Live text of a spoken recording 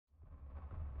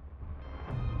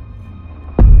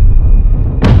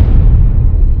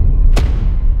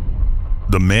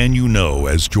The man you know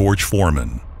as George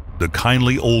Foreman, the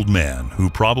kindly old man who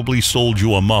probably sold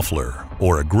you a muffler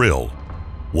or a grill,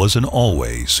 wasn't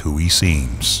always who he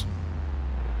seems.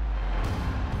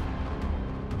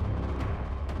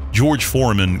 George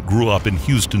Foreman grew up in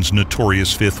Houston's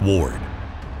notorious Fifth Ward.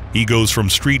 He goes from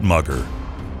street mugger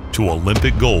to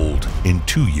Olympic gold in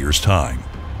 2 years' time.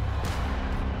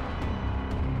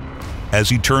 As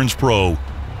he turns pro,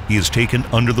 he is taken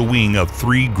under the wing of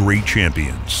 3 great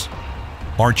champions.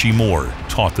 Archie Moore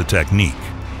taught the technique.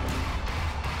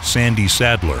 Sandy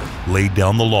Sadler laid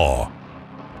down the law.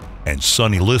 And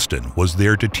Sonny Liston was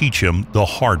there to teach him the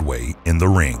hard way in the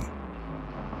ring.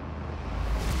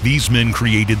 These men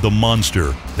created the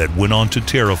monster that went on to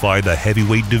terrify the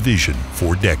heavyweight division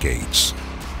for decades.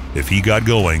 If he got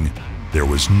going, there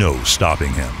was no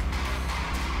stopping him.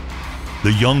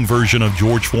 The young version of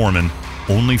George Foreman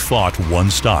only fought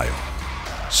one style: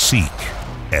 seek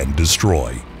and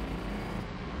destroy.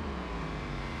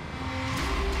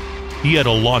 He had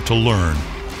a lot to learn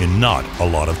in not a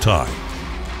lot of time.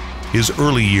 His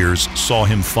early years saw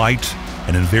him fight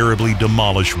and invariably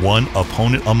demolish one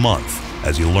opponent a month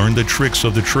as he learned the tricks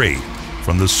of the trade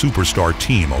from the superstar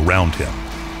team around him.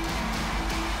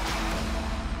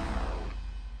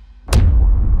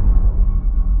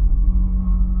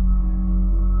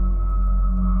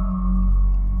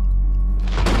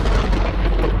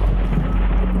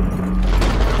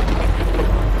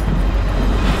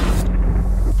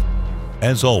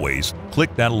 As always,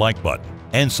 click that like button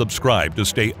and subscribe to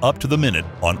stay up to the minute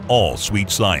on all sweet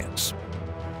science.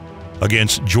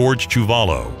 Against George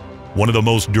Chuvalo, one of the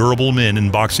most durable men in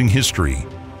boxing history,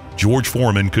 George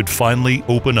Foreman could finally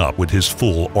open up with his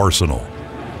full arsenal.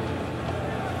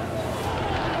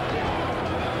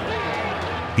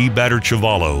 He battered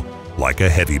Chuvalo like a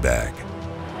heavy bag.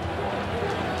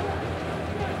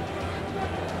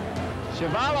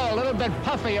 Chuvalo a little bit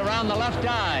puffy around the left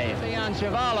eye. See, on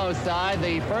Chuvalo's side,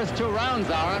 the first 2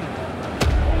 rounds are.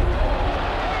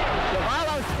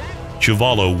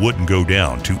 Chuvalo wouldn't go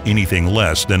down to anything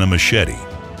less than a machete.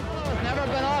 Chuvalo's never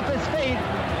been off his feet.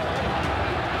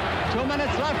 2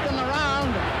 minutes left in the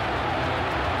round.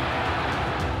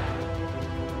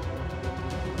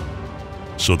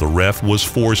 So the ref was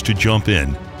forced to jump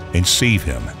in and save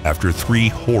him after 3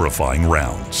 horrifying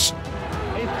rounds.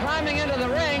 He's climbing into the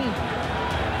ring.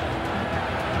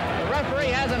 The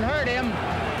referee hasn't hurt him.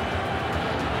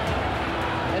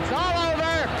 It's all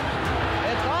over.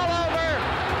 It's all over.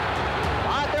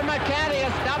 Arthur McCanty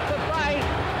has stopped the fight.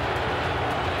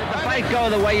 Did the fight go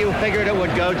the way you figured it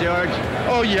would go, George?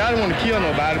 Oh yeah, I don't want to kill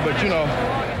nobody, but you know.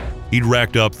 He'd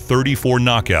racked up 34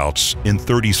 knockouts in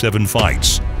 37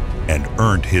 fights and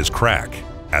earned his crack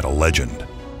at a legend.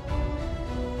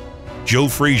 Joe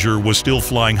Frazier was still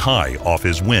flying high off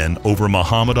his win over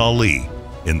Muhammad Ali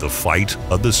in the fight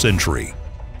of the century,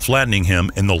 flattening him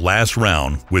in the last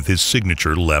round with his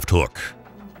signature left hook.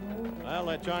 Well,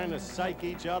 they're trying to psych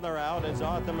each other out as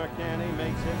Arthur McCanty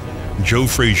makes his. Joe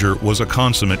Frazier was a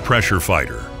consummate pressure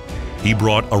fighter. He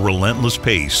brought a relentless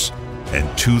pace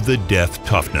and to-the-death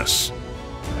toughness.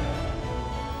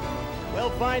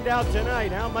 We'll find out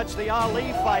tonight how much the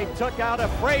Ali fight took out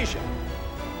of Frazier,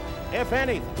 if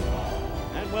anything.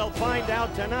 And we'll find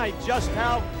out tonight just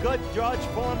how good George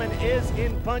Foreman is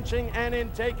in punching and in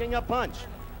taking a punch.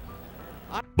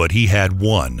 But he had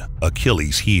one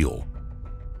Achilles heel.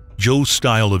 Joe's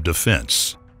style of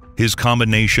defense, his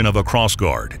combination of a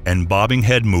crossguard and bobbing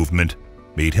head movement,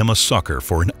 made him a sucker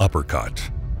for an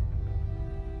uppercut.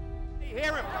 You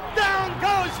hear him? Down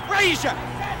goes Frazier!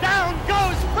 Down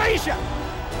goes Frazier!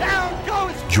 Down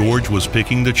goes Frazier! George was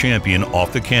picking the champion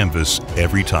off the canvas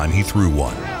every time he threw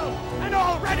one. And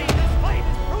already this fight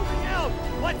is proving out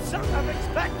what some have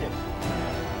expected.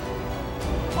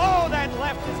 Oh, that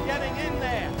left is getting in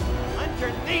there,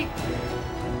 underneath.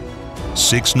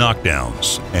 6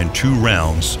 knockdowns and 2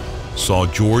 rounds saw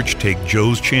George take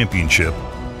Joe's championship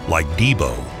like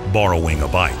Debo borrowing a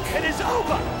bike. It is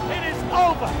over. It is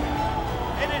over.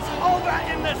 It is over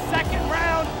in the second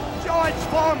round. George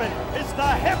Foreman is the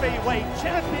heavyweight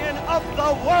champion of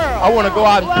the world. I want to go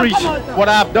out and preach what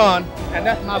I've done, and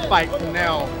that's my fight from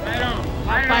now on.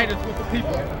 My fight is with the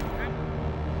people.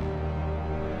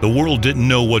 The world didn't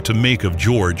know what to make of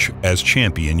George as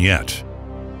champion yet.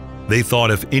 They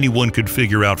thought if anyone could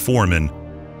figure out Foreman,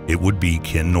 it would be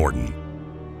Ken Norton.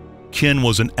 Ken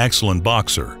was an excellent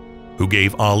boxer who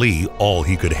gave Ali all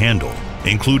he could handle,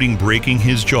 including breaking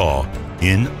his jaw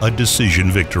in a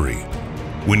decision victory.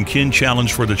 When Ken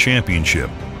challenged for the championship,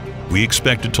 we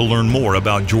expected to learn more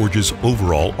about George's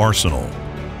overall arsenal.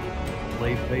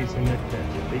 Play facing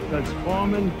attention because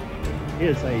Foreman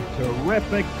is a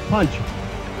terrific puncher.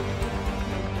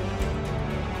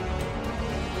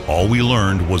 all we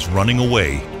learned was running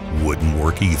away wouldn't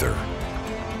work either.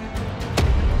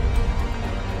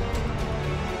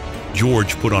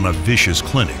 George put on a vicious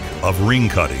clinic of ring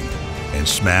cutting and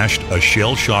smashed a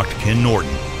shell-shocked Ken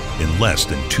Norton in less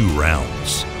than 2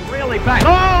 rounds. Really back.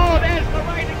 Oh, there's the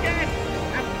right again.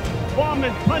 And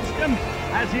Foreman punched him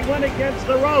as he went against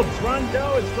the ropes.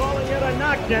 Rondo is calling it a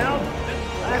knockdown.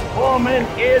 That Foreman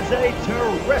is a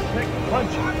terrific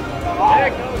puncher. There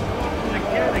goes Norton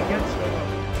again against the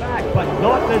back, but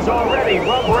Norton is already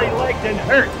rubbery-legged and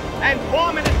hurt. And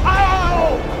Foreman is...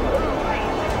 Oh!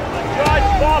 George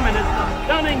Foreman is the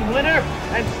stunning winner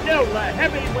and still the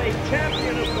heavyweight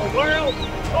champion of the world.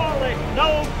 Call it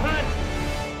no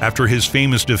contest. After his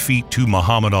famous defeat to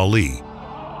Muhammad Ali,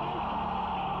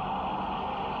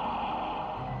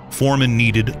 Foreman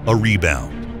needed a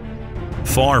rebound.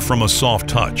 Far from a soft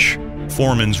touch,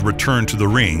 Foreman's return to the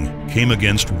ring came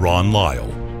against Ron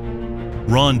Lyle.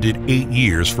 Ron did 8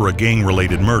 years for a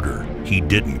gang-related murder he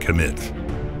didn't commit.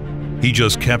 He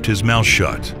just kept his mouth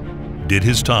shut, did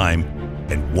his time,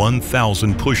 and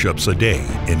 1,000 push-ups a day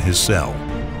in his cell.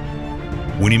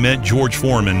 When he met George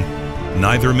Foreman,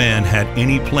 neither man had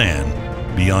any plan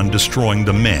beyond destroying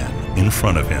the man in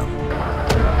front of him.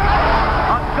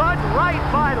 A good right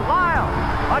by Lyle.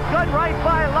 A good right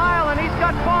by Lyle, and he's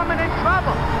got Foreman in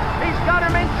trouble. He's got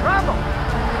him in trouble.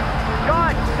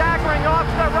 George staggering off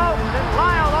the ropes and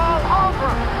Lyle all over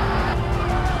him.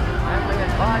 And the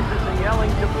advisors are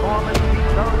yelling to Foreman, keep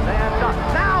those hands up.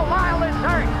 Now Lyle is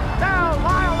hurt. Now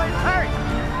Lyle is hurt.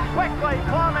 Quickly,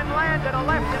 Foreman landed a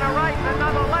left and a right and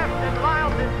another left, and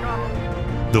Lyle's in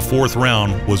trouble. The 4th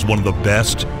round was one of the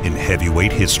best in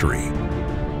heavyweight history.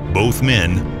 Both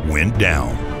men went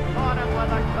down. Caught him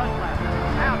with a good left.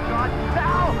 Now George,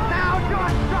 now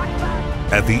George struck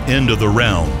back. At the end of the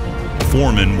round,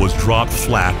 Foreman was dropped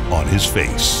flat on his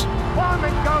face.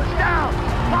 Foreman goes down.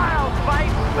 Lyle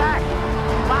fights back.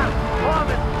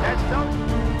 Foreman, there's no...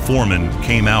 Foreman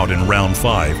came out in round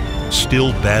 5,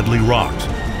 still badly rocked,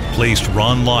 placed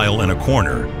Ron Lyle in a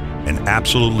corner, and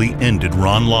absolutely ended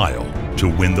Ron Lyle to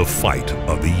win the fight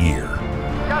of the year.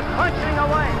 Just punching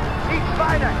away. Each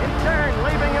fighter in turn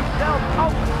leaving himself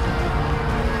open.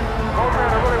 Both men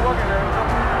are really working there.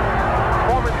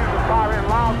 Foreman used to fire in.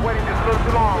 Lyle's waiting just a little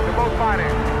too long. They're both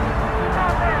fighting.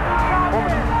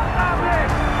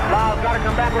 Lyle's got to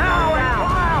come back with Now him it's down.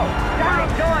 Lyle. Down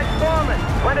George Foreman.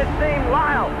 When it seemed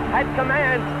Lyle had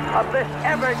command of this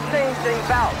ever-changing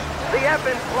bout. The ebb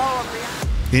and flow of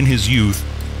the... In his youth,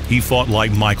 he fought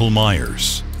like Michael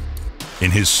Myers.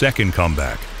 In his second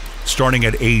comeback, starting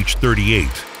at age 38,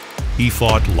 he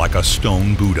fought like a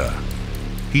stone Buddha.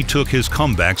 He took his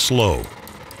comeback slow,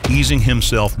 easing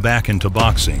himself back into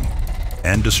boxing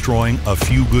and destroying a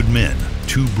few good men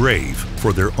too brave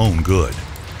for their own good.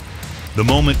 The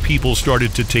moment people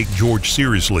started to take George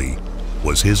seriously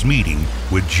was his meeting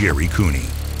with Jerry Cooney.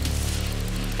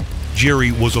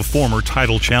 Jerry was a former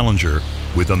title challenger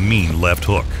with a mean left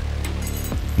hook.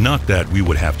 Not that we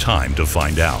would have time to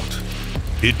find out.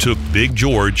 It took Big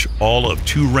George all of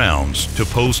 2 rounds to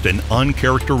post an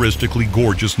uncharacteristically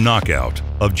gorgeous knockout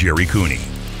of Jerry Cooney.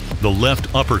 The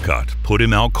left uppercut put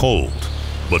him out cold,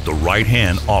 but the right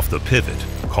hand off the pivot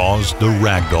caused the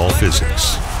ragdoll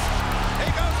physics. He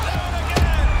goes down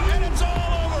again, and it's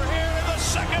all over here in the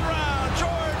 2nd round.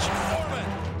 George Foreman.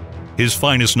 His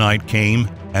finest night came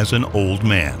as an old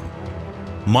man.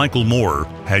 Michael Moore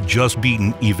had just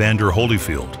beaten Evander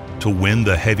Holyfield to win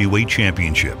the heavyweight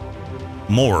championship.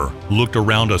 Moore looked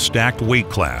around a stacked weight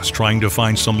class trying to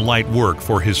find some light work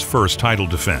for his first title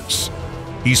defense.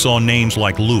 He saw names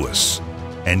like Lewis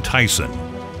and Tyson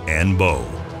and Bo.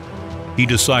 He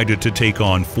decided to take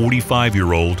on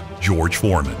 45-year-old George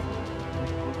Foreman.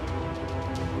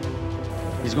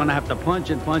 He's going to have to punch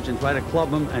and try to club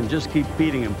him and just keep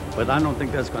beating him, but I don't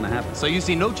think that's going to happen. So you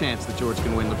see no chance that George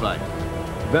can win the fight?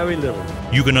 Very little.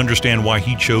 You can understand why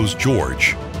he chose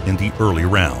George in the early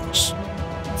rounds.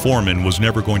 Foreman was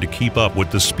never going to keep up with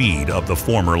the speed of the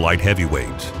former light heavyweight.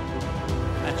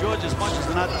 And George's punches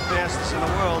are not the fastest in the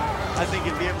world. I think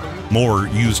he'd be able to... Moore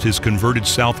used his converted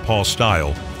southpaw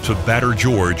style to batter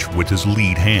George with his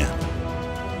lead hand.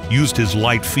 Used his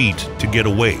light feet to get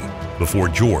away before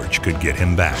George could get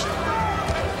him back.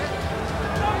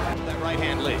 That right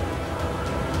hand lead.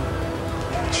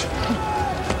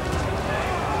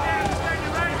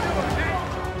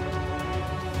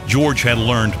 George had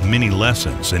learned many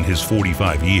lessons in his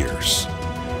 45 years.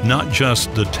 Not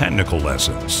just the technical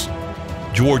lessons.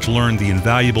 George learned the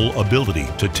invaluable ability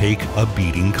to take a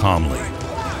beating calmly.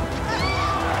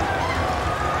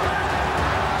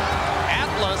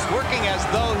 Atlas working as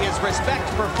though his respect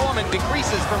for Foreman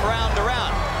decreases from round to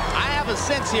round. I have a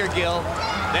sense here, Gil,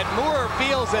 that Moore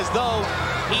feels as though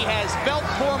he has felt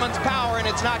Foreman's power and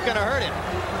it's not going to hurt him.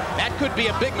 That could be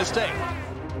a big mistake.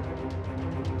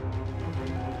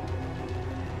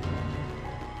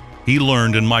 He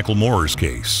learned in Michael Moore's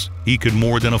case, he could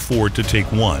more than afford to take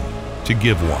one, to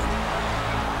give one.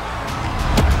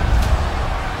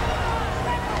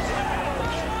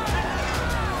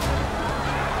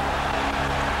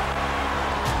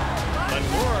 But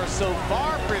Moore so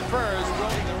far prefers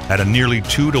throwing the... At a nearly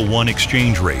 2-to-1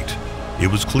 exchange rate, it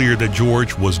was clear that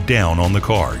George was down on the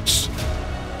cards.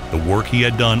 The work he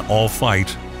had done all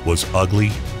fight was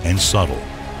ugly and subtle.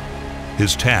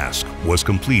 His task was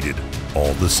completed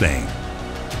all the same.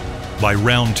 By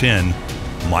round 10,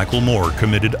 Michael Moore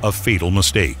committed a fatal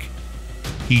mistake.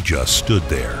 He just stood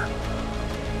there.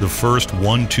 The first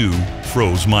 1-2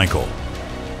 froze Michael.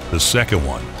 The second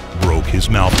one broke his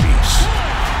mouthpiece.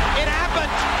 It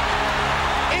happened!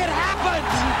 It happened!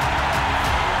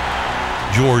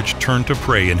 George turned to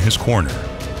pray in his corner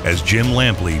as Jim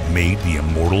Lampley made the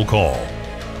immortal call,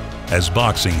 as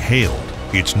boxing hailed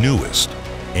its newest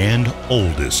and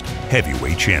oldest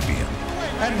heavyweight champion.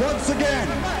 And once again,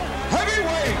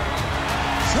 heavyweight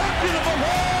champion of the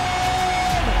world!